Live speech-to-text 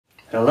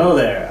Hello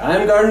there,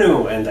 I'm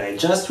Garnoo and I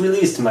just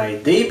released my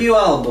debut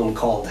album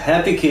called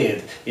Happy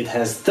Kid. It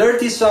has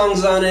 30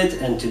 songs on it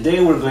and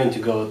today we're going to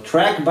go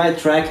track by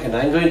track and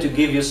I'm going to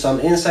give you some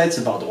insights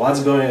about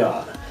what's going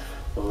on.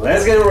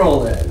 Let's get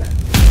rolling!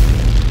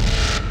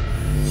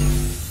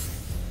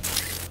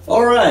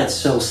 Alright,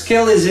 so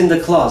Skelly's in the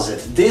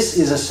Closet. This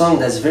is a song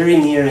that's very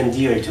near and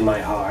dear to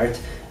my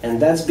heart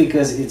and that's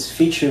because it's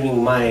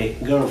featuring my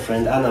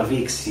girlfriend Anna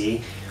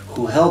Vixi,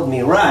 who helped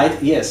me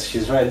write. Yes,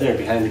 she's right there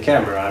behind the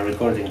camera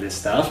recording this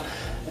stuff,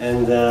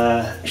 and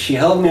she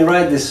helped me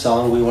write this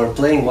song. We were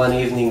playing one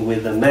evening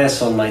with a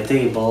mess on my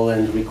table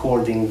and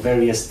recording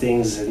various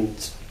things and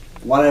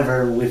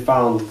whatever we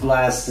found,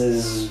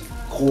 glasses,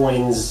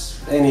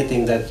 coins,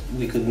 anything that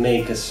we could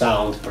make a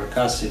sound,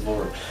 percussive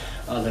or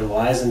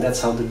otherwise, and that's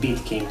how the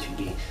beat came to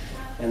be.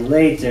 And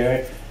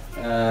later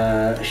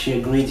she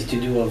agreed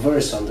to do a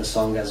verse on the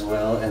song as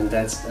well, and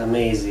that's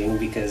amazing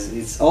because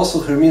it's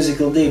also her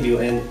musical debut,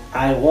 and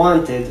I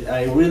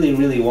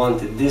really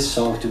wanted this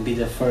song to be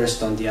the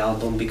first on the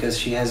album because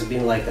she has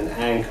been like an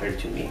anchor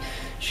to me.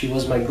 She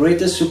was my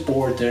greatest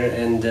supporter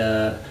and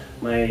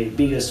my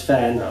biggest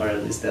fan, or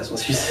at least that's what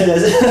she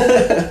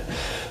said,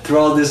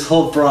 throughout this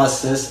whole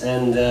process,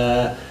 and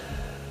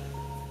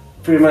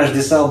pretty much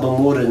this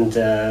album wouldn't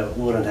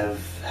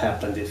have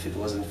happened if it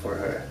wasn't for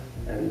her.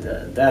 And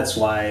that's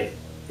why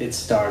it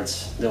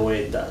starts the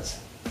way it does.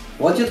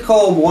 What you'd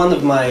call one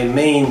of my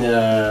main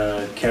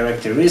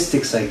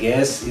characteristics, I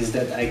guess, is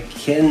that I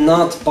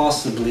cannot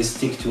possibly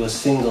stick to a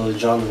single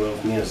genre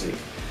of music.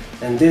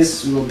 And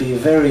this will be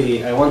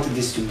I wanted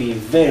this to be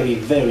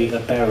very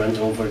apparent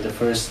over the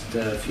first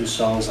few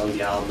songs on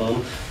the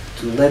album,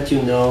 to let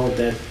you know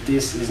that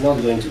this is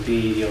not going to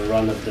be your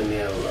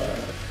run-of-the-mill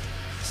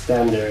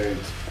standard,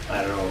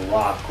 I don't know,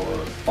 rock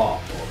or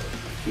pop or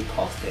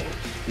hip-hop thing.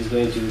 It's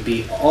going to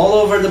be all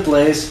over the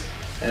place,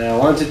 and I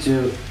wanted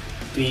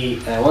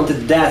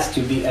that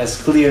to be as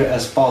clear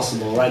as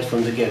possible right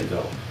from the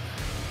get-go.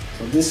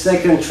 So this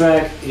second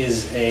track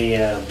is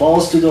a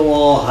balls to the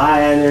wall,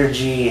 high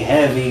energy,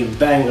 heavy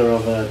banger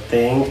of a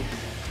thing,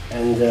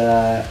 and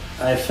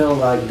I felt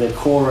like the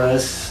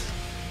chorus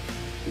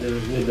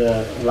with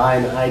the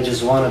line "I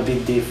just wanna be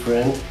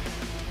different"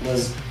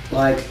 was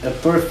like a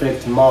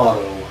perfect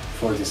motto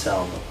for this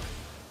album.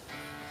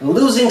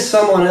 Losing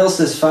Someone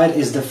Else's Fight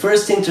is the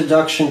first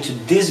introduction to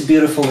this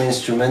beautiful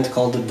instrument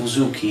called the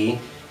bouzouki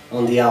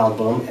on the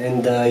album,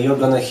 and you're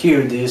gonna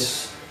hear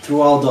this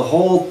throughout the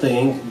whole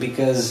thing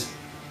because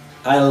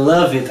I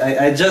love it.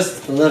 I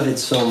just love it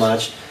so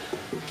much.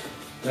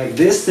 Like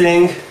this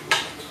thing,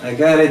 I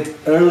got it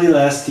early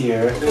last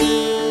year.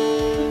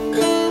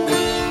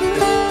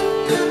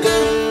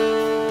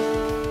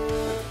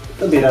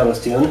 A bit out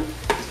of tune.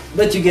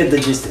 But you get the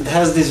gist. It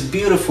has this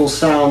beautiful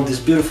sound, this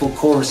beautiful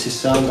chorusy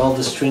sound, all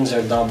the strings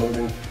are doubled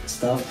and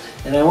stuff.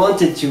 And I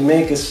wanted to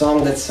make a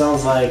song that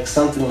sounds like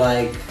something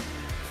like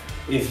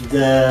if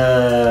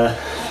the...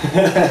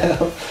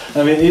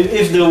 I mean,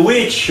 if The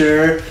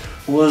Witcher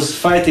was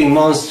fighting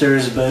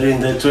monsters but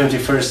in the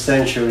 21st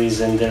centuries,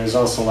 and there's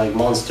also like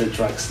monster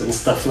trucks and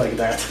stuff like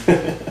that.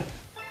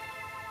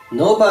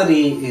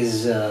 Nobody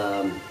is...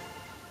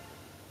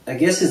 I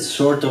guess it's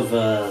sort of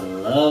a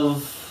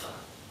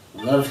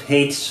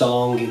love-hate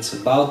song. It's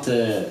about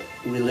a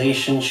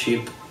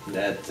relationship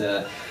that,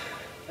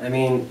 I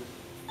mean,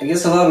 I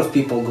guess a lot of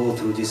people go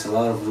through this, a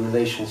lot of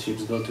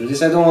relationships go through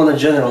this. I don't want to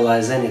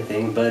generalize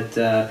anything, but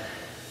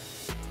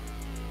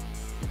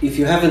if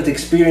you haven't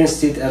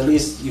experienced it, at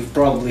least you've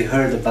probably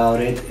heard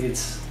about it.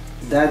 It's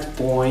that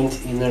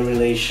point in a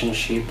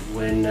relationship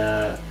when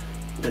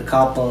the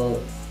couple,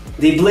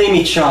 they blame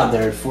each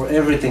other for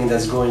everything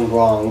that's going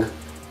wrong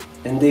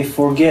and they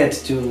forget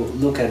to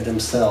look at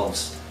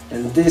themselves.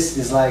 And this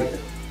is like,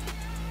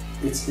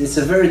 it's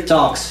a very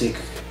toxic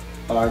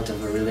part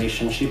of a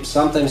relationship.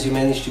 Sometimes you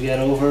manage to get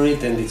over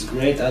it and it's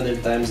great, other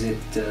times it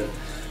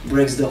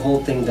breaks the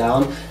whole thing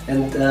down.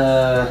 And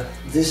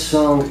this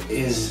song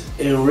is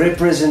a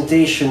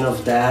representation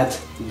of that,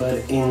 but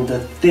in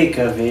the thick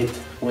of it,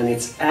 when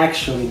it's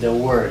actually the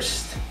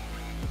worst.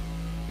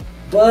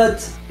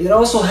 But it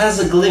also has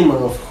a glimmer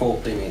of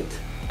hope in it.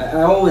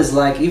 I always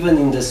like, even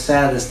in the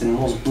saddest and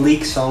most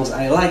bleak songs,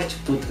 I like to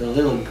put a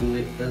little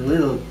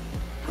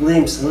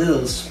glimpse, a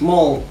little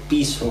small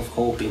piece of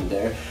hope in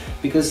there,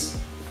 because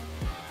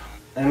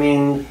I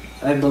mean,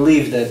 I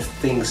believe that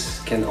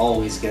things can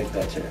always get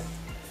better.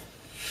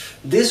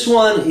 This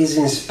one is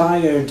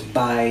inspired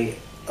by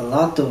a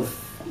lot of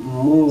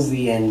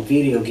movie and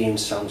video game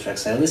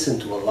soundtracks. I listen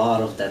to a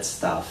lot of that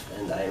stuff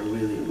and I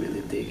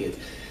really dig it.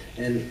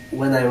 And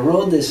when I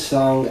wrote this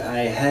song,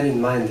 I had in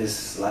mind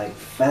this like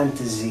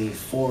fantasy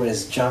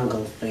forest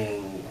jungle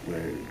thing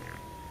where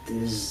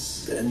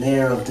there's an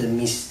air of the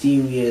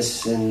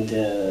mysterious and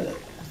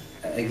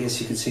I guess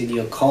you could say the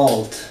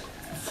occult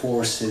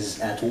forces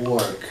at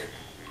work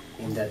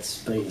in that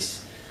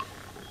space.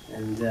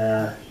 And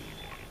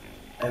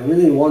I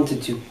really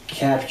wanted to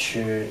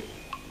capture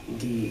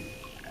the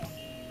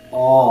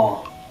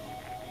awe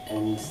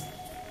and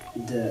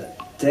the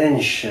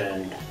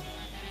tension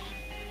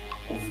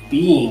of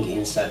being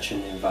in such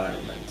an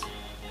environment.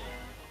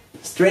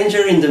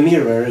 Stranger in the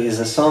Mirror is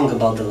a song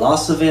about the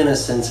loss of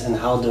innocence and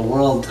how the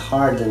world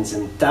hardens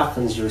and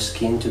toughens your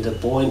skin to the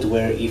point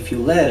where if you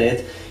let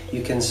it,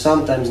 you can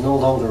sometimes no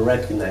longer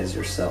recognize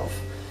yourself.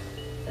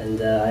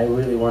 And I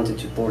really wanted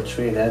to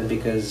portray that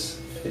because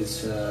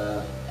it's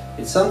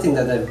something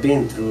that I've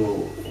been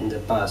through in the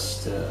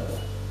past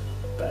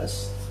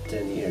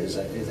 10 years.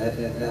 It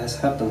has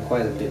happened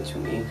quite a bit to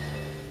me,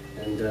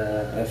 and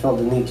I felt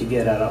the need to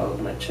get it out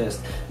of my chest.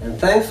 And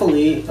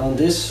thankfully, on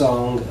this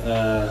song,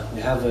 I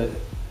have a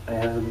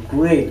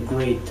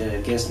great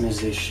guest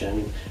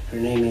musician. Her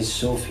name is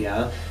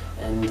Sofia,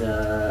 and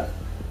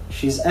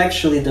she's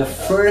actually the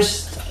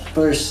first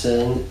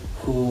person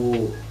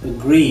who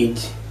agreed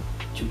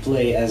to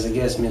play as a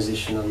guest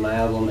musician on my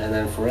album, and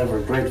I'm forever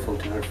grateful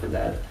to her for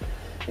that.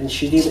 And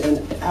she did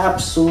an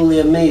absolutely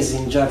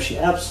amazing job. She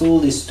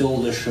absolutely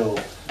stole the show.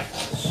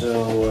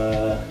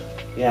 So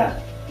yeah,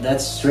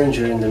 that's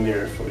Stranger in the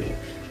Mirror for you.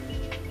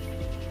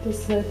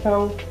 This is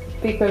how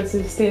people is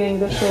stealing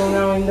the show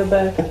now in the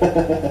back.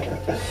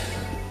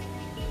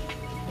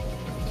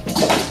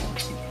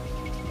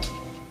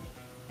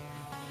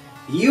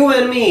 You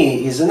and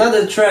Me is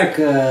another track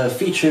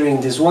featuring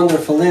this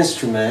wonderful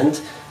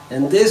instrument,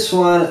 and this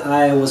one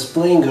I was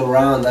playing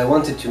around. I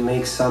wanted to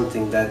make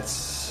something that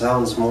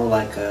sounds more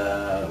like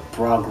a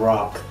prog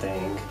rock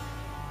thing,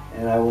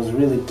 and I was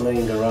really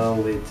playing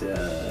around with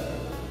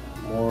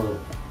more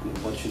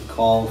what you'd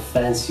call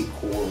fancy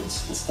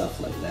chords and stuff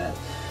like that.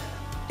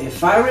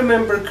 If I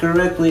remember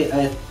correctly,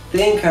 I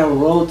think I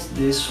wrote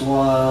this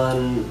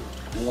one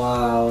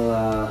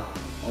while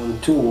on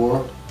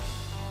tour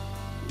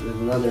with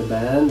another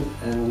band,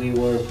 and we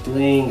were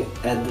playing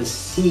at the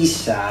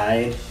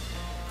seaside,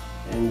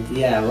 and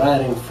yeah,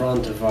 right in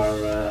front of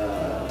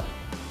our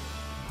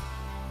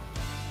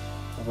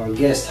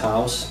guest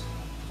house.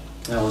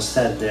 I was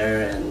sat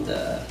there, and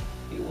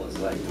it was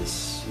like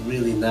this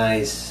really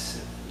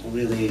nice,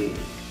 really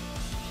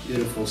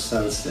beautiful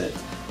sunset,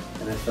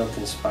 and I felt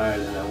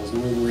inspired, and I was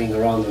noodling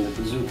around on the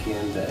bouzouki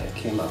and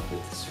came up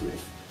with this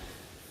riff.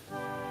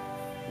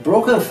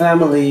 Broken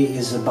Family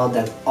is about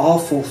that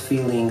awful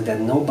feeling that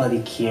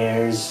nobody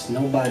cares,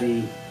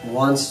 nobody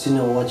wants to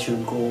know what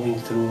you're going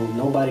through,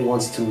 nobody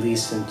wants to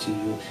listen to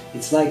you.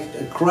 It's like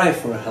a cry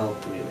for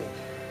help, really.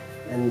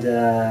 And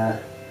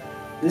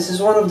this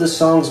is one of the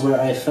songs where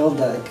I felt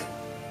like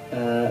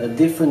a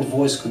different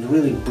voice could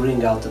really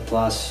bring out the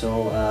plus.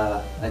 So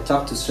I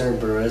talked to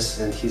Cerberus,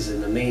 and he's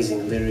an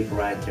amazing lyric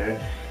writer,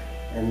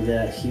 and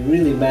he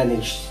really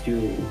managed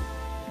to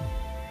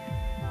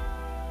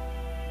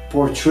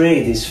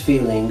portray this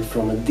feeling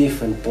from a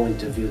different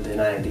point of view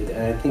than I did,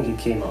 and I think it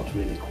came out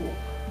really cool.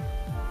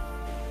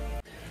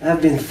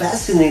 I've been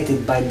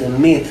fascinated by the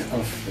myth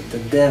of the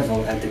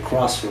devil at the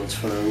crossroads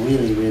for a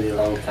really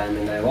long time,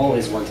 and I've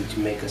always wanted to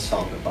make a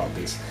song about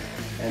this.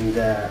 And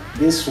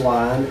this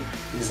one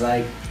is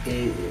like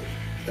a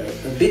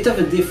bit of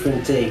a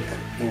different take.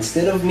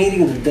 Instead of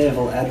meeting the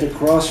devil at the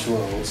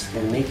crossroads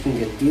and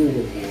making a deal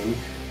with him,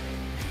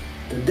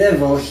 the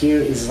devil here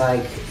is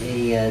like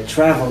a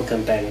travel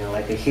companion,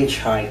 like a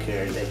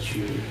hitchhiker that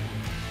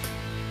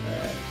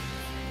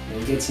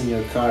gets in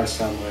your car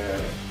somewhere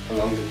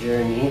along the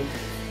journey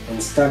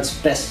and starts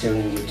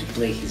pestering you to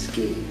play his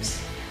games.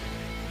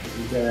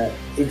 And,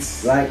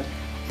 it's like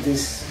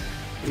this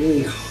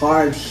really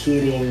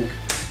hard-hitting,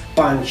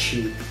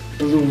 punchy,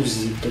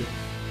 bluesy, but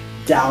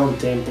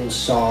down-tempo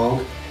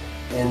song,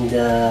 and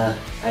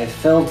I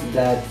felt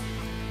that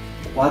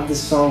what the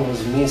song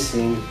was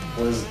missing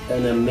was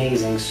an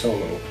amazing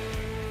solo.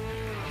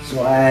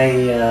 So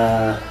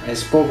I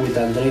spoke with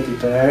André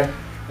Piper,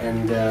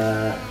 and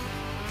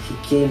he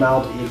came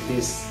out with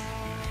this,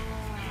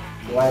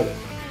 like,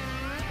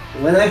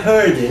 when I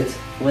heard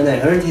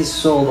his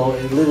solo,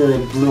 it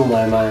literally blew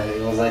my mind.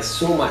 It was like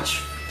so much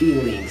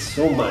feeling,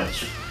 so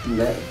much.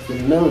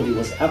 The melody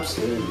was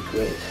absolutely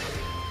great,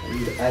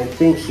 and I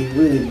think he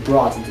really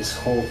brought this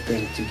whole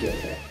thing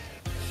together.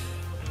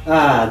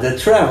 The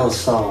travel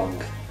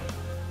song.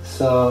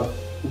 So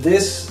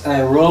this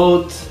I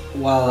wrote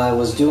while I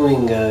was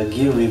doing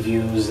gear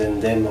reviews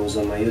and demos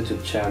on my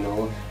YouTube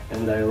channel,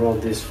 and I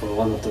wrote this for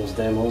one of those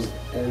demos,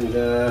 and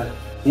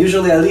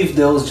usually I leave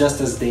those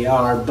just as they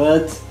are,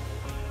 but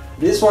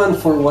this one,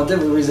 for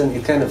whatever reason,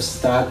 it kind of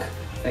stuck.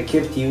 I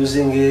kept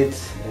using it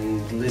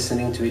and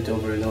listening to it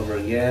over and over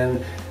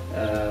again.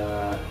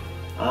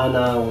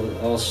 Anna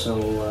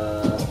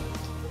also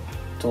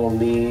told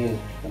me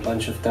a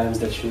bunch of times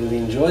that she really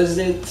enjoys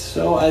it,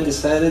 so I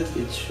decided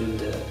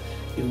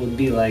it would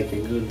be like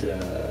a good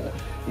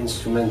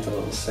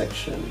instrumental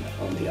section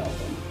on the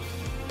album.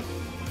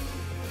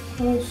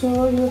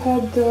 Also, you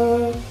had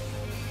a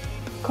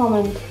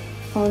comment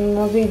on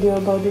a video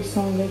about this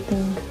song, I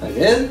think. I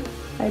did?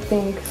 I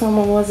think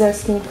someone was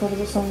asking for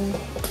the song.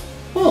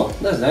 Oh,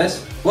 that's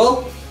nice.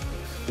 Well,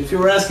 if you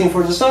were asking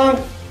for the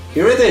song,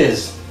 here it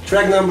is.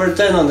 Track number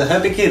 10 on the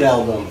Happy Kid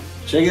album.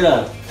 Check it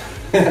out.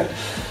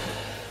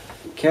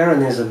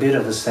 Karen is a bit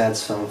of a sad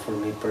song for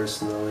me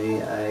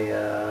personally.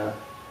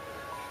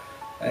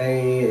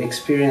 I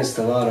experienced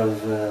a lot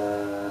of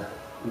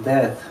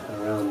death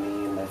around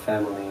me and my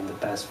family in the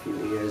past few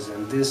years,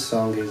 and this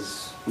song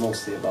is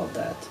mostly about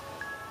that.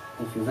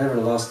 If you've ever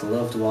lost a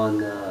loved one,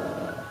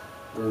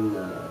 then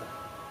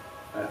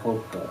I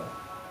hope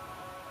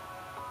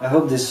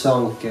this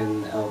song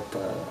can help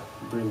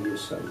bring you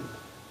some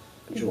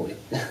joy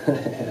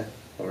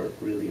or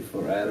relief,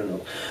 or I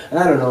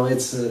don't know.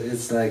 It's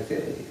like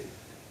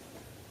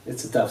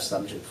it's a tough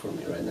subject for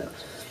me right now.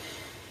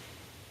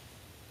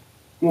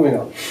 Moving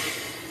on.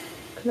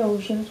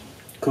 Closure.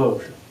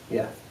 Closure.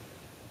 Yeah.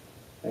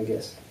 I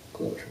guess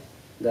closure.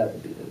 That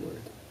would be the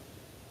word.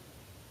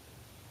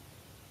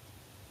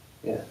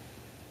 Yeah.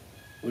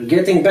 We're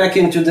getting back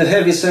into the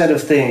heavy side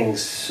of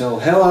things. So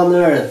Hell on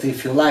Earth,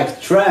 if you like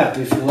trap,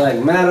 if you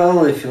like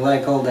metal, if you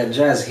like all that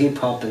jazz, hip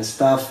hop and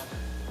stuff,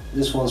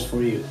 this one's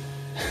for you.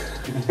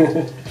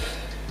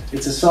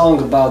 It's a song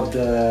about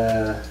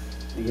the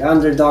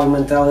underdog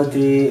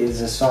mentality,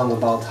 it's a song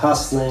about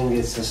hustling,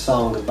 it's a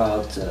song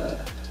about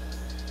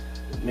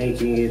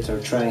making it or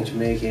trying to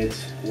make it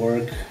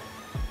work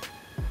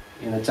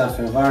in a tough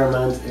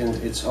environment, and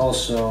it's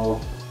also,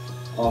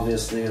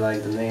 obviously,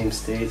 like the name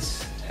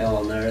states, Hell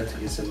on Earth.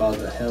 It's about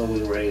the hell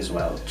we raise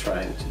while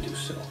trying to do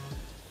so.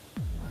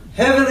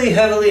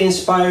 Heavily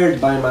inspired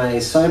by my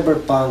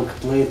cyberpunk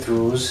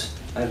playthroughs.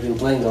 I've been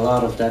playing a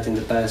lot of that in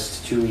the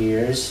past 2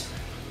 years,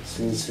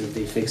 since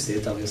they fixed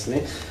it,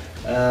 obviously.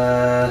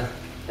 I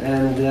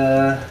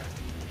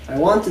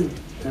wanted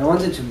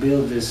to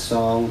build this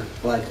song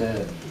like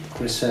a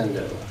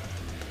crescendo.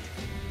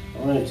 I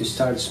wanted to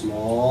start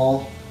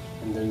small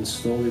and then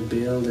slowly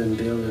build and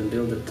build and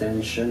build the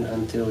tension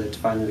until it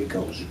finally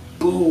goes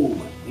boom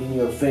in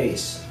your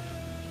face.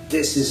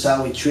 This is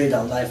how we trade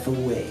our life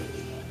away.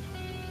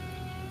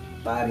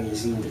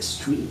 Bodies in the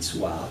streets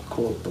while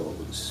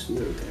corpos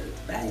fill their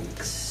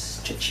banks.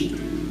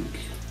 Cha-ching.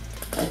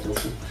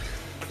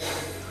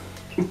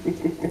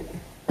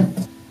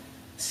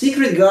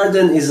 Secret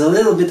Garden is a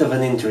little bit of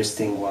an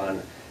interesting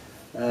one.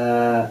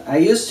 I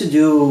used to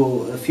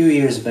do a few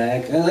years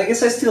back, and I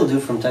guess I still do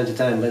from time to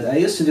time, but I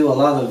used to do a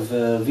lot of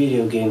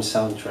video game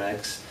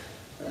soundtracks,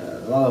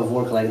 a lot of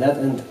work like that,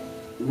 and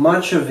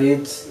much of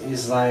it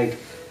is like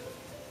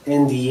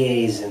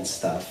NDAs and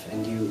stuff,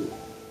 and you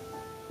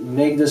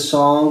make the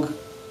song,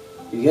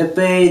 you get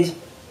paid,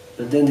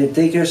 but then they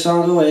take your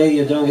song away,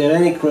 you don't get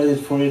any credit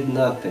for it,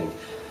 nothing.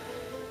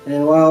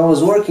 And while I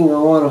was working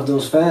on one of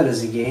those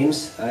fantasy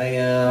games,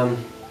 I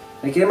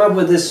came up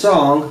with this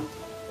song,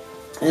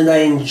 and I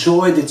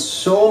enjoyed it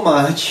so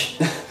much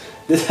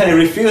that I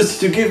refused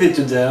to give it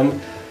to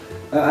them.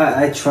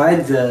 I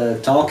tried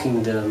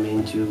talking them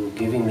into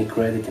giving me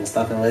credit and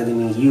stuff and letting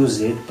me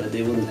use it, but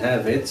they wouldn't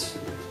have it.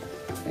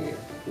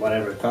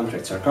 Whatever,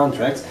 contracts are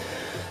contracts.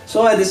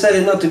 So I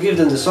decided not to give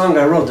them the song.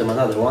 I wrote them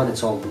another one.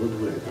 It's all good,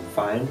 we're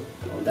fine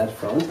on that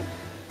front.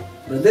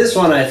 But this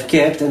one I've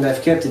kept, and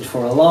I've kept it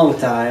for a long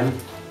time.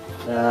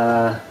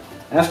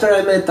 After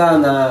I met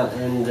Anna,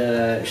 and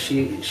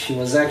she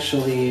was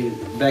actually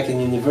back in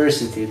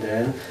university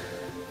then,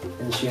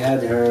 and she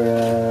had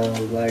her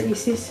like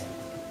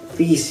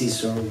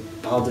thesis, or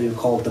how do you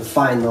call it, the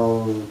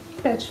final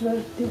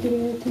Bachelor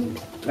degree, I think.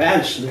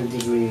 Bachelor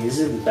degree, is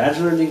it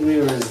bachelor degree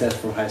or is that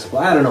for high school?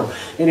 I don't know.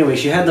 Anyway,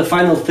 she had the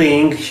final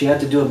thing, she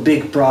had to do a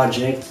big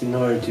project in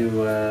order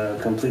to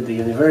complete the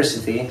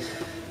university.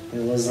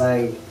 It was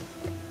like,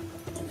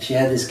 she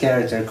had this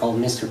character called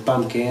Mr.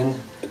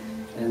 Pumpkin,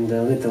 and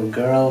a little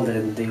girl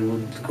that they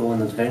would go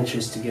on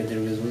adventures together.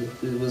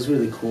 It was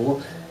really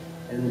cool.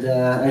 And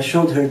I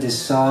showed her this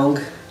song.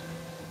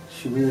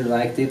 She really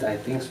liked it, I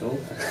think so,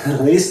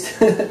 at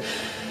least.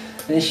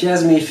 And she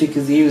asked me if she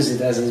could use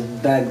it as a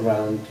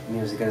background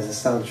music, as a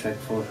soundtrack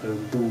for her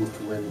booth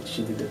when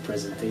she did the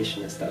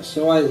presentation and stuff.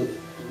 So I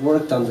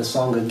worked on the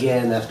song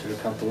again after a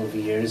couple of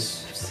years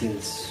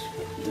since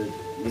the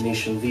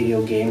initial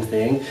video game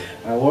thing.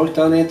 I worked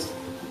on it,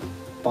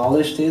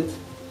 polished it,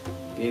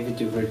 gave it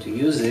to her to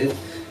use it,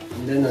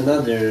 and then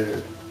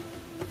another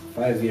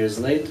 5 years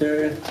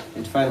later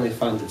it finally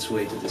found its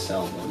way to this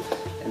album,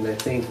 and I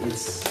think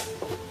it's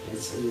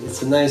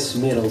a nice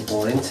middle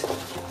point.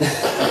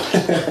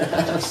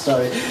 I'm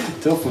sorry,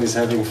 Tofu is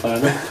having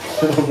fun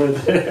over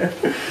there.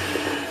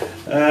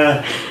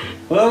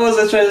 What was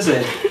I trying to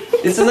say?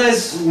 It's a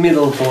nice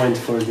middle point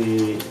for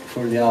the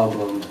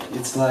album.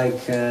 It's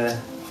like a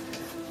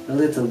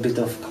little bit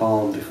of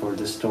calm before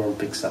the storm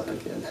picks up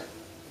again.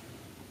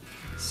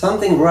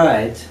 Something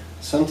Right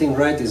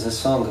is a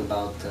song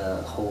about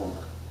home.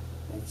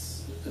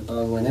 It's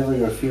about whenever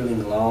you're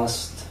feeling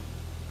lost,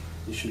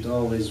 you should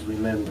always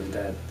remember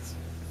that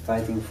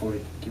fighting for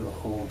your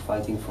home,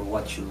 fighting for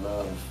what you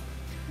love,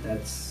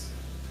 that's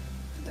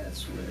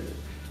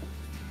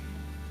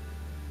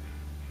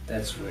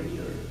where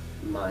your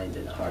mind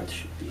and heart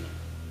should be.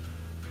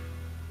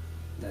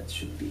 That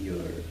should be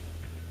your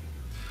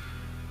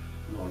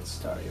North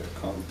Star, your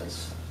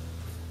compass,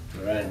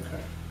 your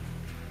anchor.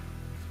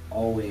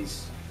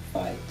 Always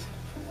fight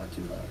for what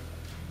you love.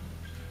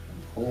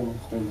 And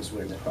home is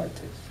where the heart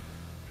is.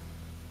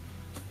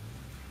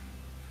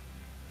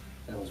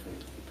 That was very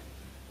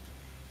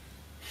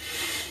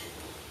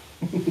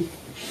deep.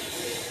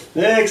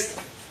 Next,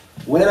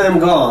 When I'm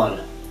Gone.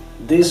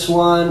 This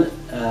one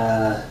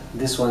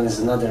is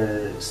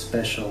another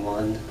special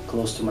one,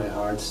 close to my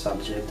heart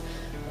subject.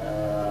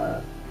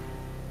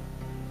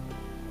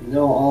 You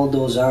know, all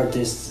those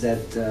artists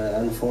that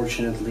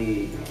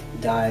unfortunately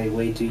die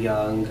way too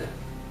young,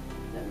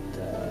 and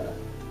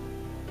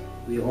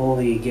we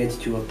only get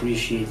to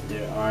appreciate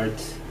their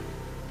art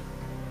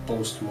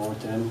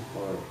post-mortem,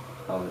 or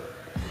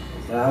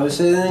is that how you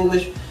say it in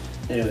English?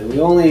 Anyway, we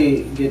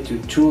only get to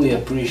truly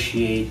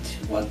appreciate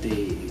what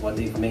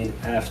they've made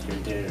after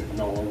they're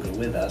no longer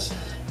with us,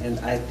 and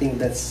I think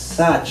that's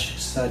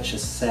such a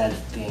sad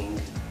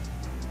thing.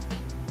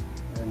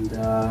 And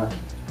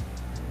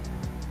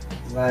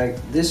like,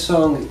 this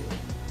song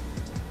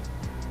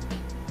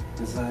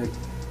is like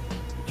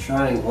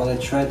trying. What I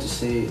try to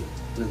say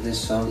with this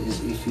song is,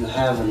 if you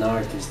have an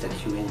artist that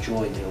you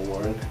enjoy their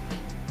work,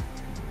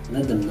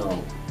 let them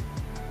know.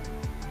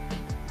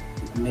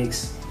 It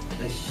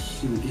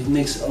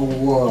makes a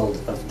world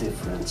of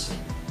difference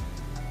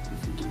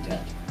if you do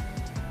that.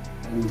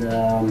 And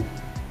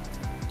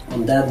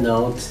on that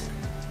note,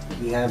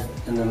 we have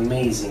an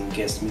amazing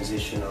guest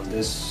musician on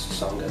this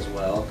song as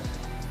well.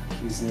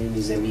 His name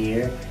is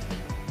Amir,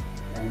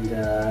 and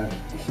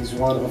he's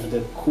one of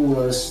the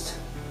coolest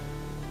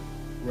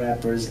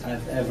rappers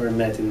I've ever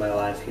met in my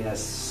life. He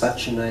has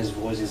such a nice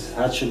voice, he's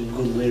such a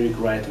good lyric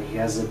writer, he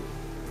has an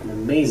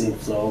amazing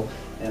flow,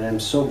 and I'm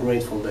so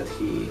grateful that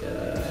he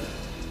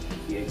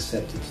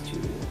accepted he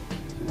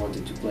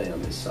wanted to play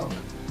on this song,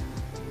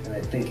 and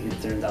I think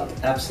it turned out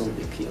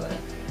absolutely killer.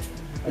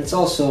 It's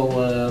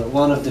also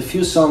one of the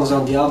few songs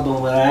on the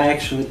album where I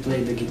actually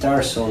played the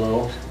guitar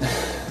solo.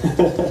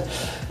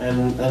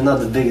 I'm not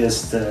the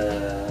biggest,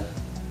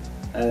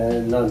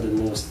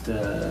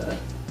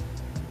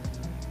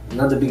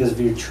 not the biggest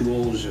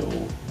virtuoso,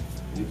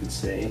 you could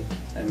say.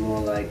 I'm more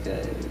like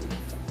a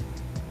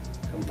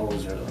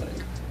composer,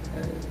 like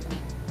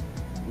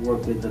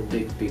work with the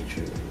big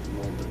picture,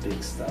 more the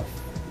big stuff,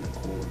 the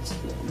chords,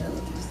 the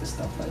melodies, the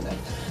stuff like that.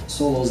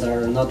 Solos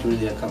are not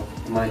really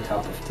my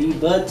cup of tea,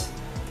 but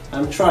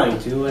I'm trying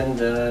to, and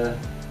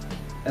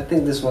I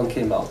think this one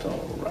came out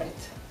all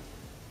right.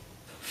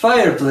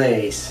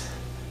 Fireplace.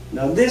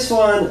 Now this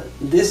one,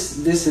 this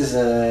is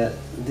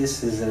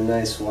a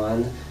nice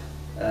one.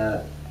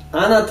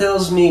 Anna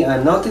tells me,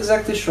 I'm not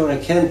exactly sure, I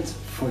can't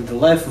for the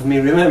life of me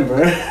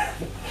remember,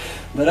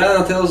 but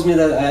Anna tells me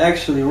that I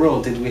actually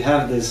wrote it. We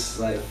have this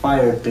like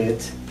fire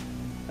pit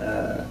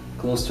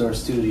close to our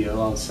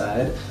studio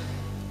outside.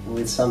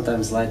 We'd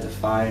sometimes light the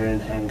fire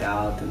and hang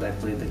out, and I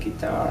play the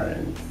guitar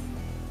and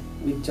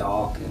we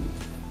talk and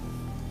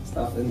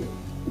stuff. And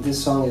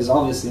this song is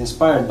obviously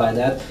inspired by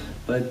that,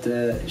 but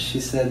she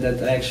said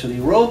that I actually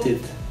wrote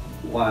it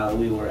while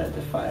we were at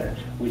the fire,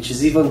 which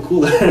is even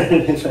cooler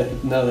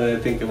now that I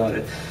think about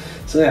it.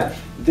 So yeah,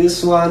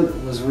 this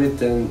one was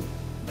written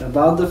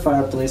about the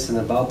fireplace and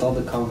about all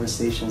the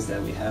conversations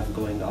that we have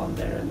going on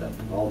there, and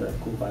all that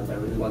cool vibe. I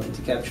really wanted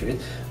to capture it.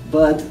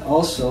 But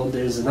also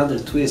there's another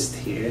twist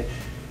here,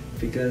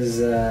 because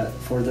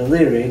for the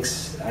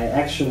lyrics I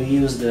actually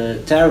used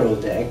the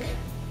tarot deck,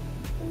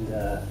 and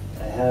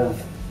I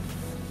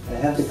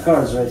have the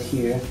cards right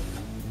here.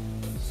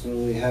 So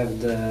we have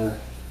the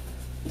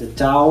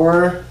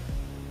Tower,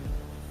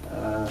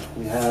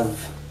 we have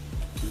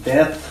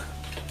Death,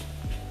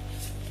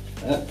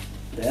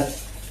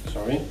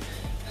 sorry,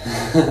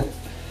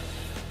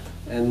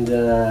 and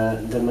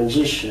the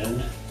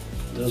Magician.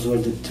 Those were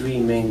the three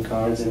main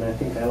cards, and I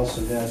think I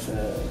also got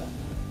the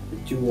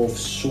Two of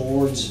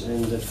Swords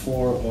and the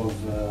Four of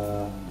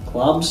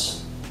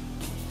Clubs.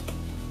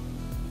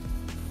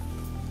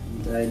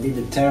 And I did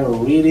a tarot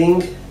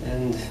reading,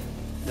 and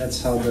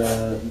that's how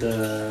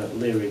the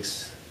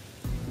lyrics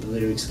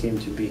came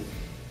to be.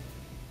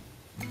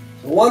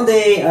 One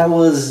day I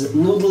was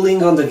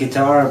noodling on the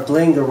guitar,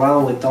 playing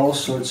around with all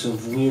sorts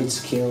of weird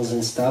scales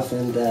and stuff,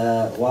 and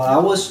while I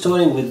was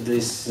toying with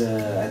this,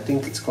 I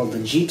think it's called the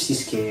Gypsy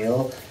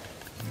scale,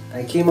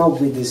 I came up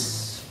with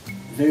this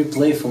very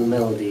playful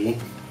melody,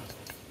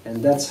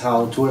 and that's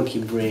how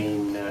Twerky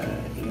Brain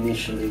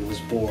initially was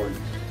born.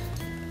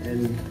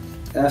 And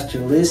after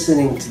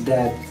listening to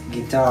that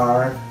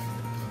guitar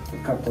a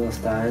couple of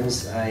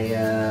times,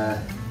 I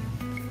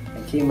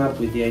came up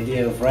with the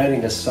idea of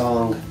writing a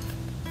song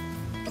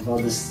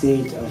about the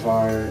state of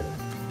our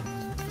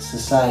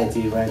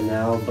society right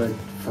now, but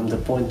from the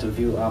point of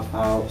view of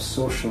how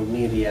social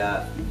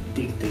media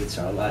dictates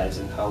our lives,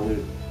 and how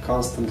we're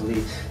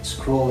constantly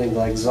scrolling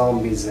like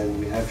zombies, and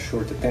we have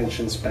short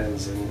attention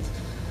spans and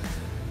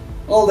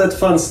all that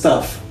fun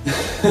stuff.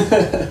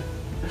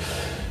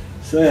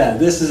 So yeah,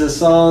 this is a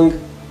song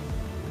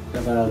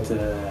about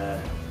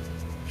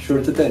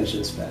short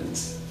attention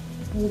spans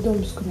and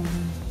doom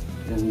scrolling.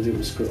 And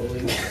doom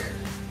scrolling.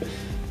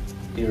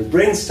 Your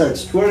brain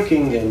starts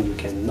twerking and you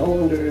can no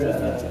longer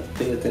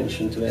pay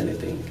attention to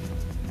anything.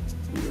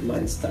 Your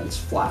mind starts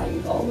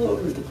flying all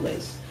over the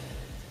place.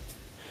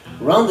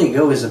 Round They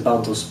Go is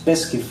about those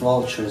pesky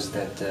vultures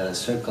that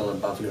circle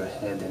above your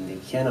head, and they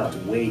cannot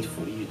wait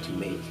for you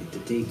to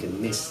take a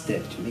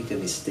misstep, to make a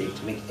mistake,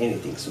 to make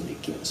anything, so they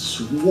can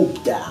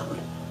swoop down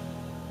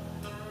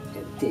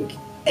and take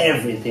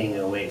everything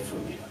away from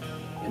you.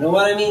 You know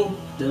what I mean?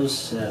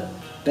 Those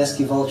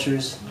pesky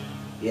vultures?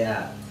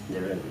 Yeah,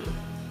 they're everywhere.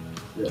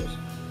 Those.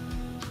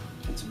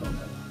 It's about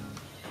that.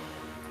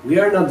 We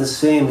Are Not the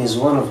Same is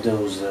one of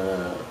those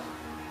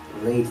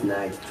late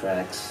night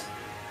tracks,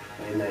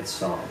 late night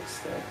songs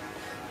that,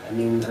 I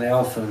mean, it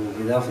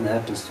often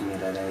happens to me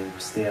that I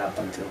stay up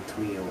until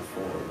 3 or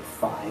 4 or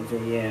 5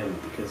 a.m.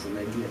 because an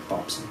idea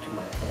pops into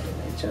my head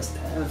and I just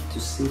have to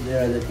sit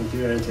there at the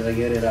computer until I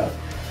get it out.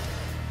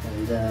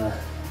 And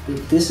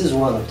this is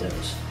one of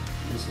those.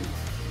 This is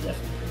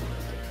definitely one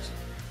of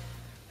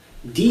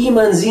those.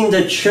 Demons in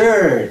the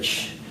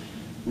Church.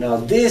 Now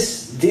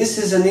this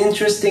is an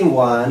interesting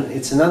one.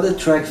 It's another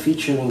track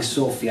featuring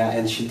Sofia,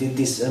 and she did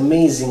this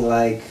amazing,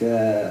 like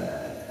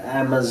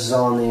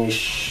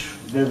Amazonish,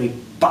 very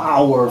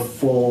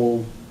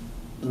powerful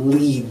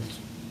lead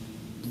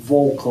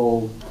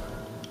vocal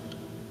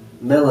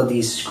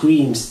melody,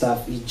 scream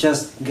stuff. You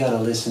just gotta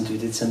listen to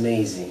it. It's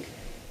amazing.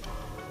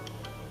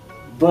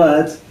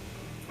 But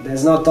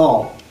that's not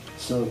all.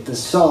 So the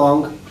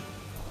song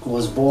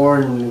was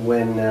born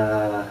when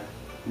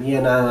me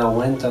and Anna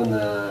went on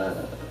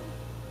a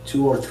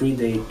 2 or 3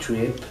 day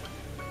trip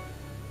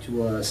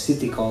to a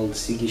city called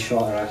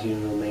Sighișoara here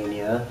in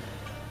Romania,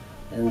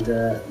 and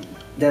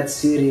that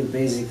city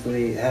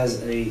basically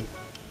has a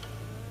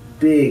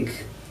big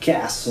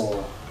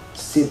castle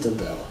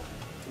citadel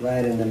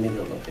right in the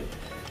middle of it,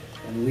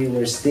 and we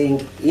were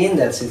staying in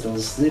that citadel,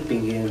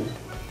 sleeping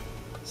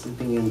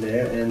in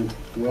there and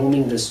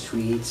roaming the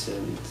streets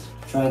and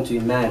trying to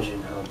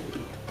imagine how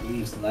they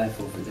lived life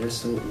over there.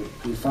 So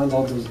we found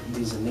all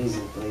these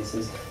amazing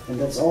places, and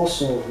that's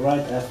also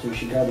right after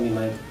she got me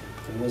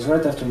it was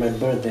right after my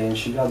birthday, and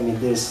she got me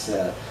this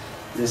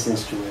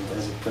instrument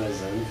as a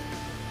present.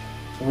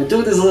 And we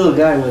took this little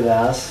guy with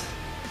us,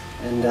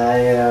 and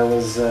I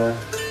was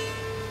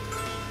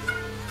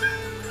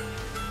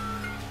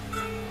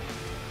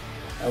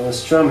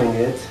strumming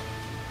it,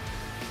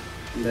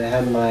 and I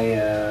had my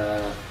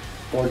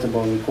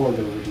portable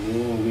recorder with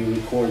me, and we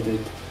recorded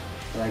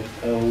like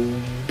a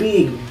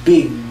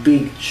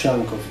big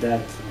chunk of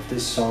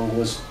this song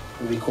was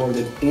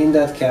recorded in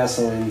that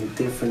castle, in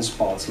different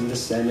spots, in the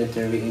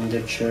cemetery, in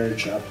the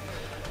church up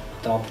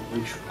top,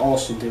 which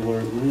also they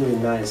were really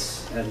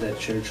nice at that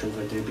church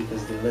over there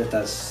because they let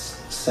us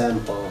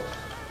sample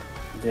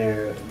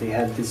they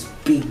had these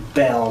big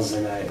bells,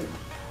 and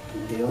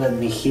they let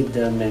me hit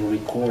them and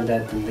record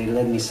that, and they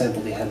let me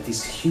sample. They had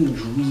this huge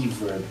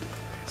reverb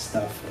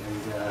stuff,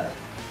 and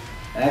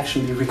I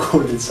actually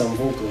recorded some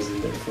vocals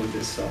in there for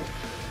this song.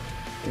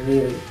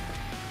 We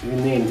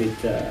named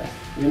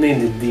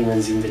it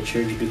Demons in the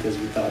Church because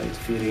we thought it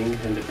fitting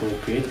and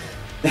appropriate.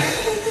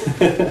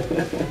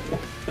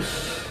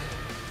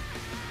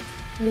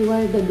 We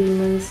were the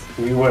demons.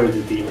 We were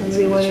the demons.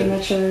 And we were in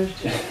a church.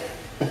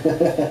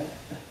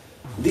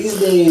 These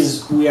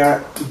days we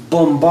are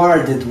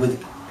bombarded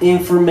with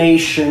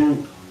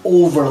information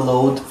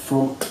overload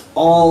from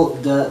all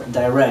the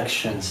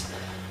directions.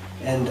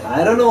 And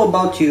I don't know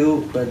about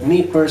you, but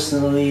me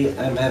personally,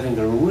 I'm having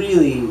a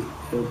really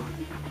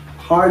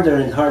harder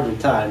and harder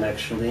time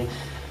actually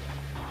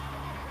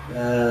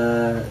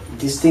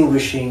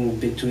distinguishing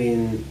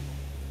between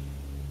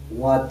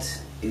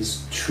what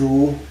is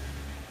true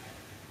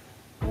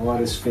and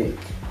what is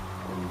fake,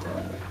 and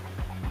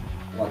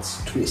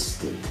what's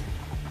twisted.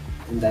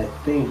 And I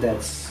think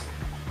that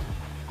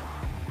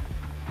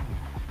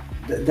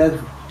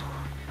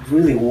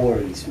really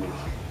worries me.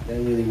 That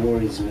really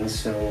worries me.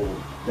 So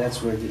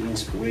that's where the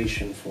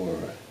inspiration for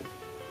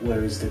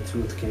Where Is the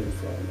Truth came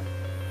from.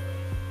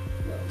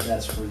 Well,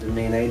 that's for the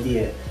main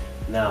idea.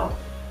 Now,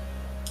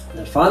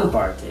 the fun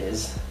part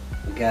is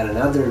we got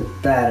another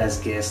badass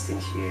guest in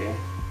here.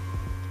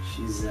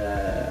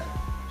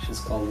 She's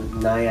called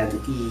Naiad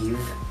Eve,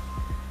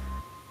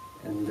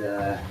 and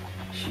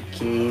she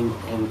came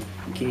and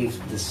gave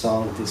the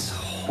song this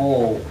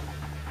whole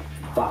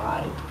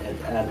vibe and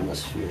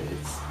atmosphere.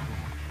 It's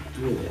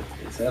brilliant.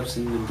 It's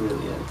absolutely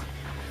brilliant.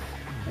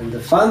 And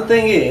the fun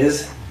thing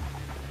is,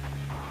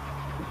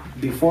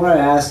 before I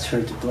asked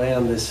her to play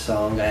on this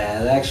song, I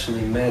had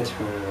actually met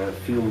her a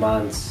few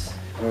months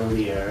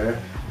earlier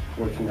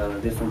working on a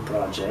different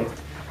project,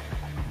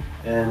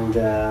 and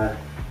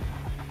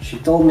she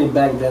told me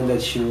back then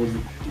that she would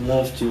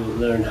love to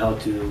learn how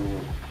to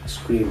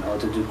scream, how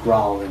to do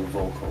growling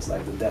vocals,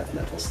 like the death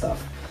metal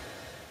stuff.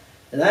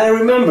 And I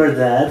remembered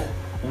that,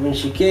 and when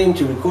she came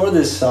to record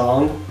this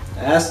song,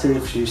 I asked her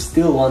if she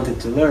still wanted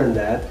to learn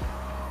that,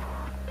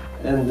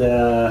 and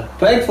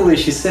thankfully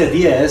she said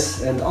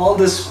yes, and all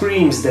the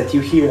screams that you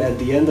hear at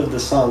the end of the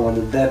song on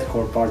the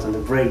deathcore part, on the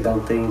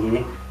breakdown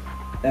thingy,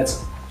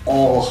 that's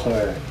all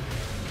her.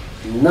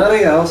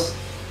 Nothing else.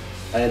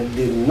 I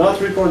did not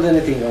record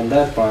anything on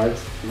that part,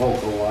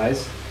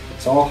 vocal-wise.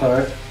 It's all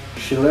her.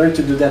 She learned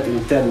to do that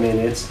in 10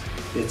 minutes.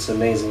 It's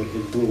amazing,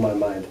 it blew my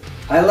mind.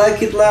 I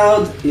Like It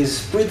Loud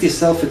is pretty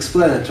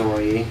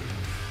self-explanatory.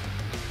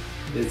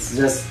 It's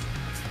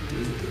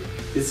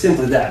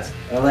simply that.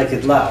 I like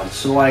it loud.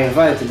 So I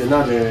invited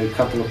another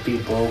couple of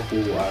people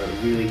who are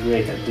really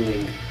great at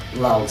doing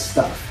loud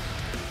stuff.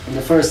 On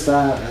the first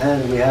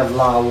hand we have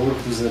Laur,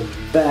 who's a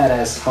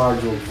badass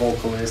hard rock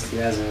vocalist. He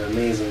has an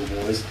amazing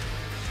voice.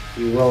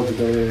 We wrote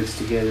the lyrics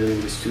together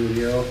in the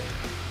studio.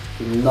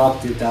 He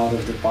knocked it out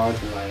of the park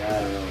in like,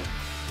 I don't know,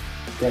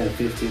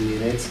 10-15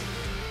 minutes.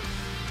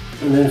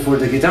 And then for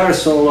the guitar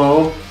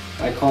solo,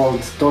 I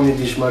called Tony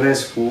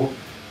Dishmarescu,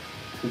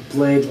 who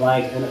played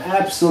like an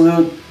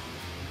absolute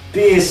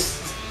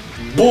beast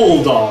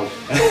bulldog.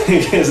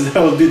 I guess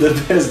that would be the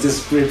best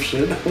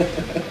description.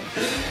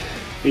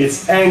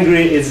 It's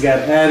angry, it's got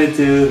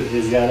attitude,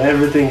 it's got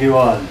everything you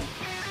want.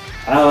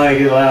 I like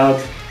it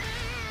loud,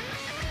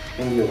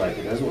 and you like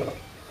it as well.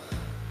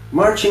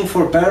 Marching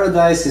for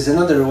Paradise is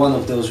another one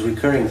of those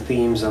recurring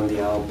themes on the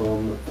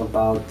album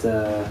about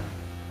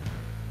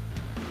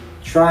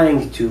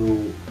trying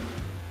to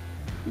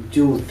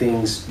do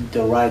things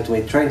the right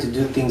way, trying to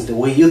do things the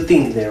way you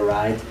think they're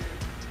right,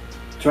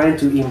 trying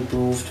to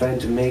improve, trying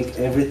to make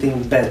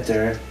everything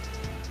better,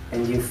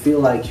 and you feel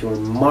like you're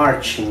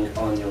marching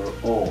on your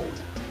own.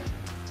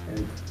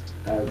 And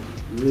I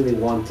really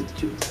wanted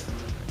to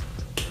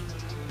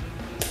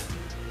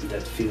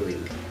that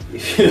feeling,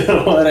 if you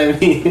know what I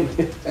mean.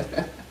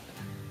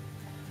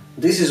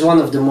 This is one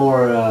of the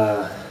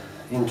more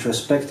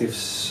introspective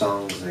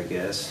songs, I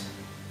guess,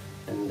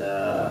 and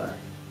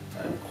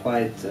I'm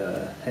quite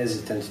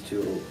hesitant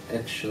to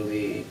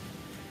actually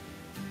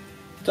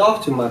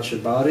talk too much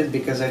about it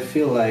because I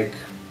feel like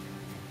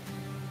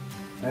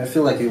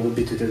it would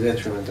be to the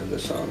detriment of the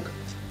song.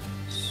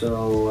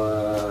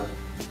 So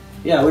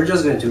yeah, we're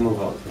just going to move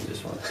on from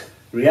this one.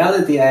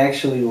 Reality I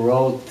actually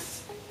wrote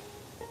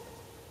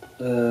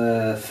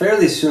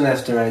fairly soon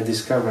after I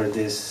discovered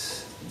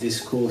this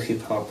cool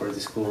hip hopper,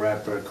 this cool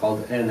rapper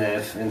called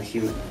NF, and he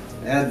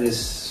had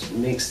this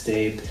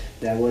mixtape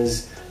that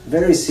was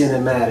very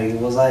cinematic. It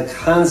was like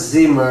Hans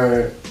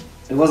Zimmer.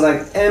 It was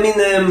like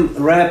Eminem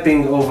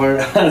rapping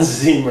over Hans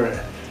Zimmer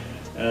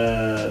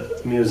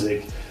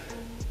music,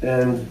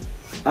 and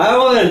I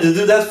wanted to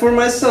do that for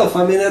myself.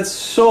 I mean, that's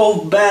so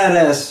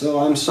badass. So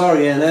I'm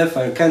sorry, NF,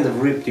 I kind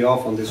of ripped you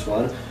off on this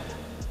one,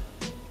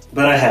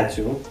 but I had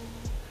to.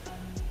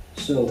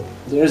 So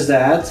there's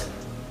that.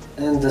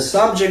 And the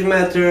subject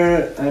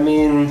matter, I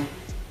mean,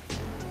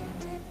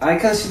 I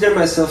consider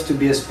myself to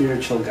be a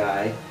spiritual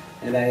guy,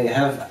 and I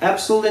have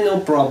absolutely no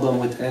problem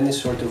with any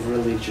sort of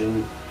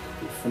religion.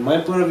 From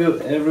my point of view,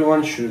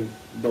 everyone should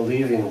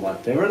believe in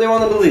whatever they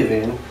want to believe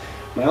in.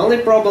 My only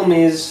problem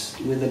is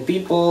with the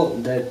people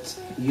that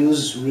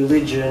use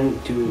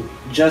religion to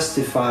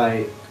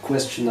justify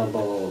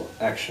questionable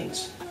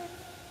actions.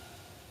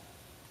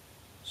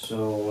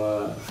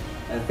 So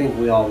I think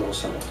we all know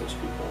some of those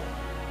people.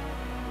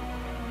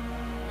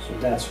 So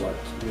that's what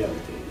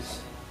reality is.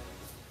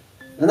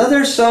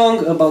 Another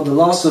song about the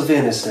loss of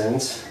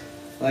innocence.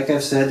 Like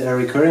I've said, a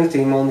recurring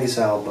theme on this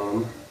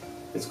album.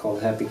 It's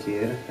called Happy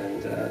Kid,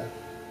 and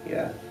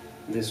yeah,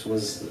 it's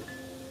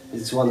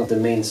one of the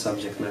main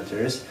subject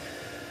matters.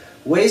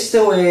 Waste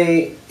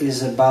Away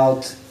is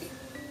about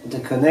the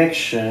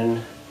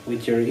connection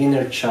with your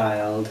inner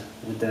child,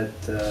 with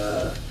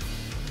that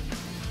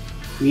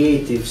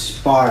creative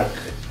spark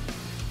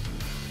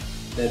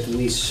that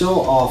we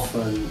so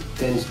often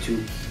tend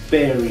to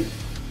bury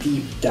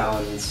deep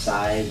down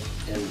inside,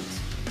 and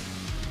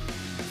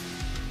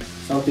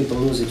some people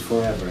lose it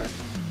forever.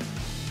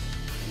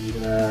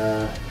 And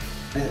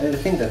I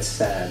think that's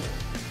sad,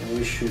 and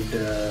we should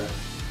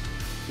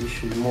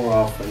more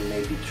often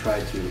maybe try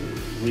to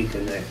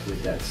reconnect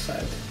with that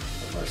side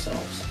of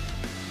ourselves.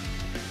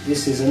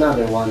 This is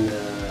another one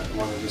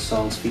of the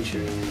songs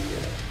featuring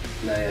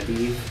Naya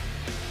Deep,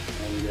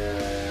 and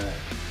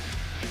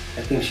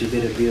I think she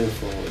did a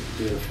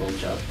beautiful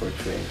job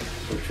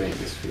portraying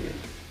this feeling.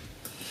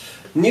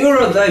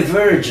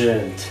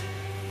 Neurodivergent.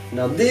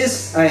 Now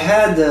this, I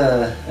had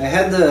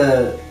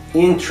the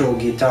intro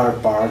guitar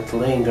part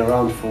laying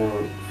around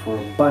for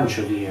a bunch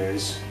of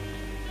years,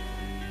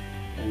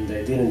 and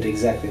I didn't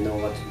exactly know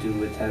what to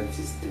do. It had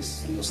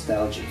this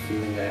nostalgic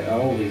feeling.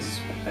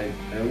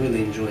 I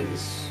really enjoy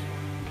this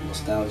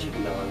nostalgic,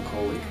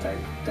 melancholic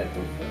type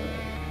of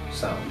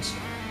sounds.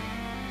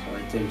 So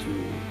I tend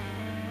to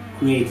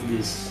create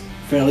this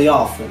fairly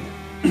often.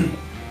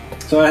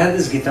 So I had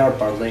this guitar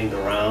part laying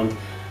around,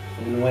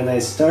 and when I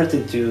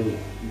started to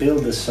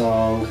build the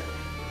song,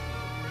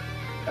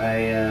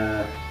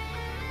 I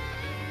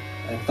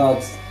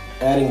thought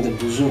adding the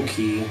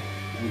bouzouki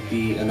would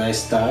be a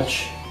nice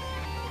touch,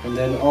 and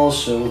then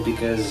also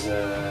because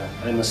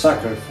I'm a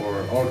sucker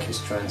for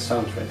orchestra and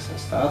soundtracks and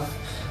stuff,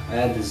 I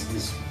had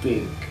this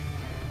big,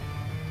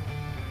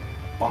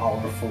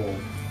 powerful,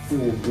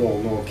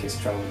 full-blown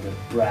orchestra with the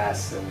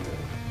brass and the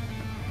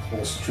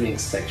whole string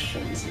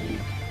sections and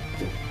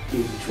the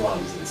big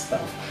drums and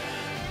stuff.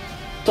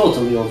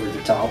 Totally over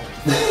the top.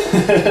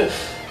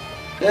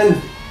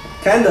 And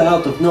kinda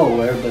out of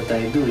nowhere, but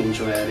I do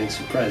enjoy adding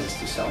surprises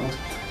to songs.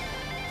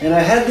 And I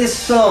had this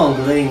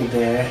song laying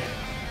there,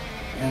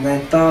 and I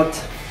thought,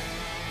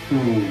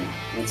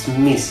 it's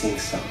missing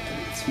something.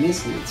 It's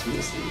missing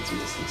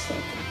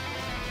something.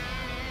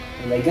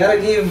 And I gotta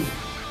give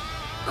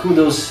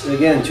kudos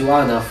again to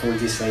Anna for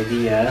this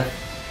idea,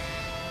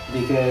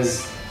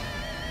 because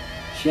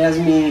she asked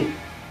me,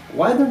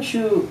 why don't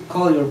you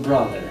call your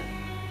brother?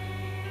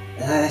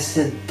 And I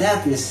said,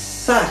 that is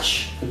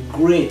such a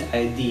great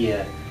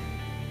idea,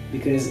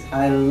 because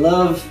I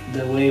love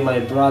the way my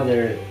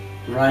brother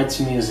writes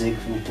music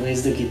and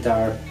plays the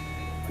guitar.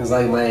 He's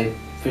like my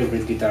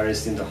favorite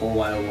guitarist in the whole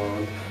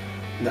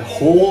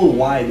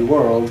wide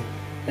world.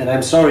 And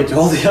I'm sorry to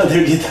all the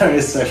other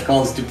guitarists I've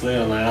called to play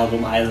on my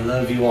album. I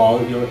love you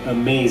all, you're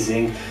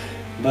amazing.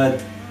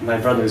 But my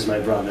brother is my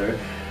brother.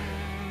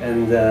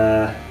 And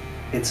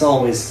it's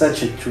always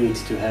such a treat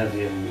to have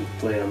him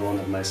play on one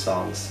of my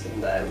songs.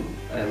 And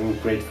I'm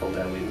grateful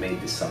that we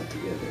made this song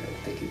together.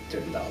 I think it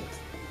turned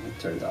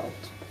out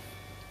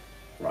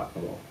rock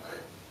and roll.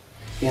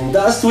 In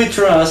Dust We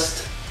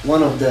Trust,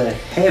 one of the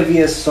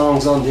heaviest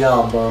songs on the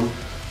album,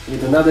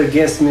 with another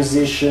guest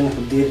musician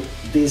who did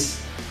this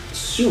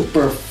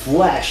super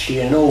flashy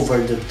and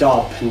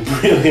over-the-top and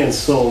brilliant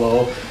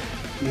solo.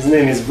 His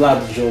name is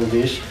Vlad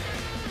Joldish.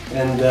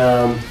 And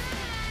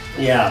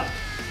yeah,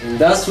 in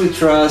Dust We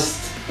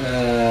Trust,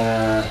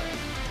 let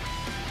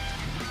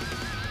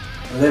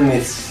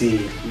me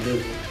see,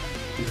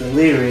 the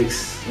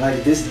lyrics,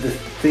 like this, the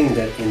thing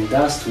that in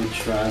Dust We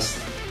Trust,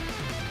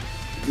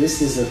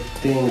 this is a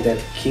thing that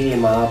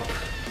came up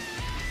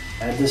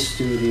at the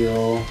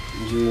studio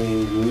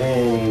during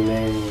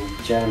many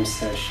jam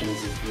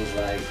sessions. It was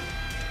like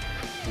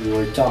we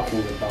were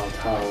talking about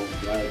how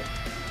like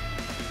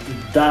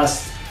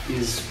dust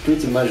is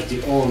pretty much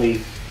the only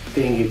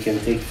thing you can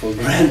take for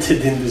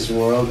granted in this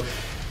world.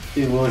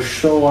 It will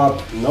show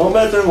up no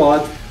matter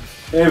what,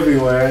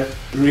 everywhere,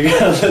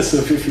 regardless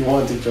of if you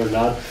want it or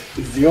not.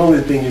 It's the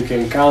only thing you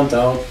can count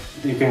on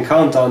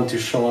to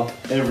show up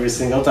every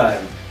single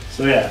time.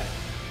 So yeah,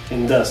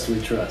 in Dust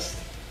We Trust.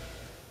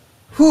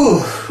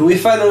 Whew, we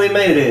finally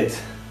made it!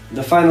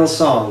 The final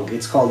song,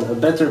 it's called A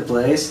Better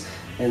Place,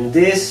 and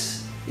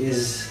this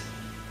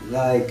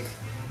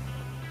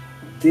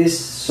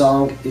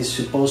song is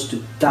supposed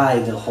to tie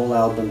the whole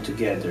album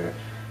together.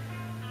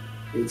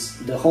 It's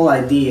the whole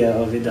idea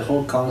of it, the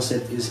whole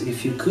concept is,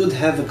 if you could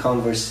have a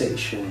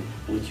conversation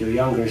with your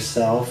younger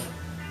self,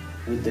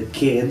 with the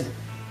kid,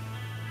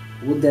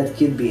 would that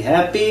kid be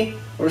happy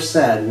or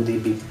sad? Would he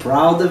be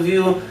proud of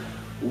you?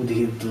 Would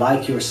he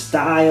like your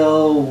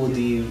style? Would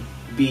he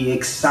be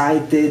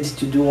excited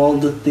to do all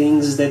the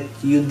things that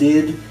you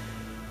did?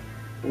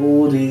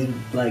 Or would he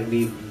like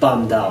be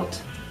bummed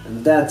out?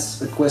 And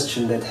that's a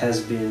question that has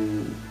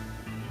been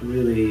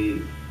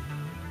really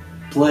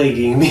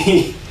plaguing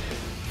me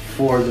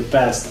for the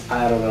past,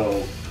 I don't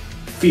know,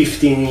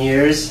 15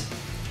 years.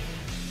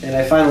 And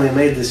I finally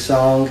made this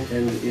song,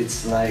 and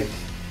it's like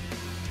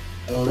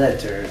a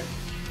letter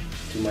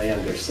to my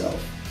younger self.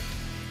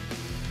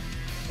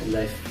 And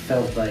I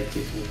felt like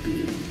it would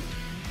be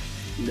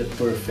the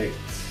perfect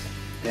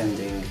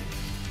ending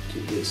to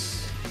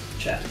this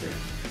chapter.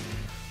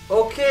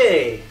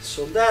 Okay,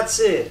 so that's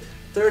it.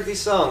 30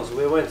 songs,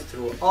 we went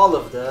through all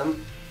of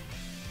them.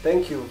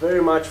 Thank you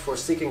very much for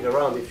sticking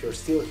around. If you're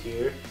still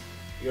here,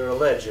 you're a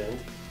legend.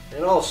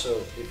 And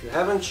also, if you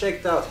haven't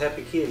checked out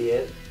Happy Kid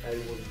yet, I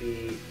would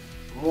be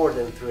more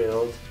than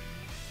thrilled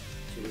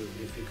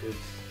if you could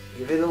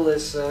give it a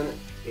listen.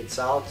 It's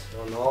out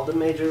on all the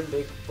major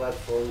big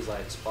platforms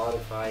like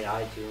Spotify,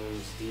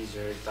 iTunes,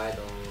 Deezer,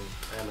 Tidal,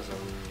 Amazon,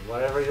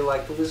 whatever you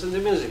like to listen to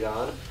music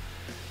on.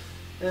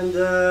 And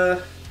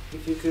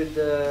if you could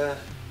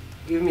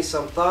give me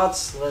some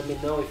thoughts, let me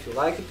know if you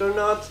like it or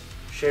not,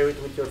 share it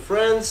with your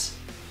friends,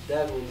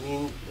 that would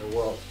mean the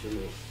world to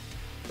me.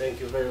 Thank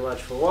you very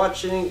much for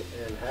watching,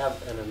 and have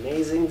an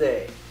amazing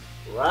day.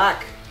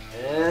 Rock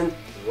and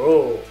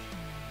roll!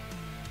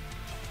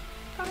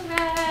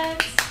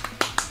 Congrats!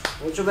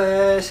 Muito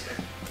bem!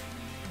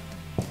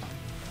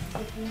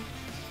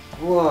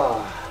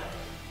 Wow!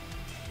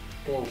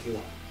 Thank you.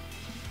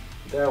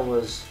 That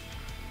was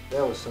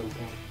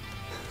something.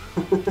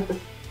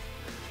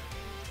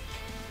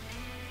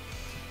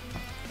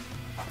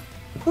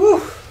 Whew!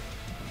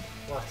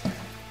 What?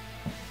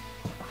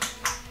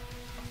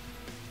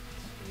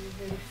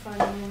 Very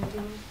funny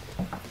ending.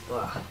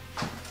 Wow.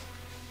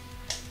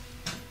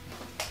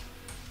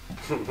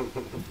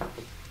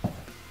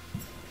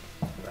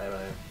 Bye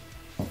bye.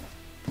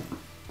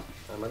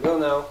 I'm gonna go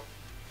now.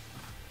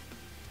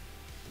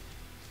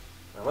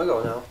 I'm gonna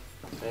go now.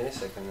 Any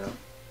second now.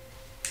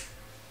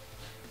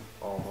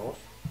 Almost.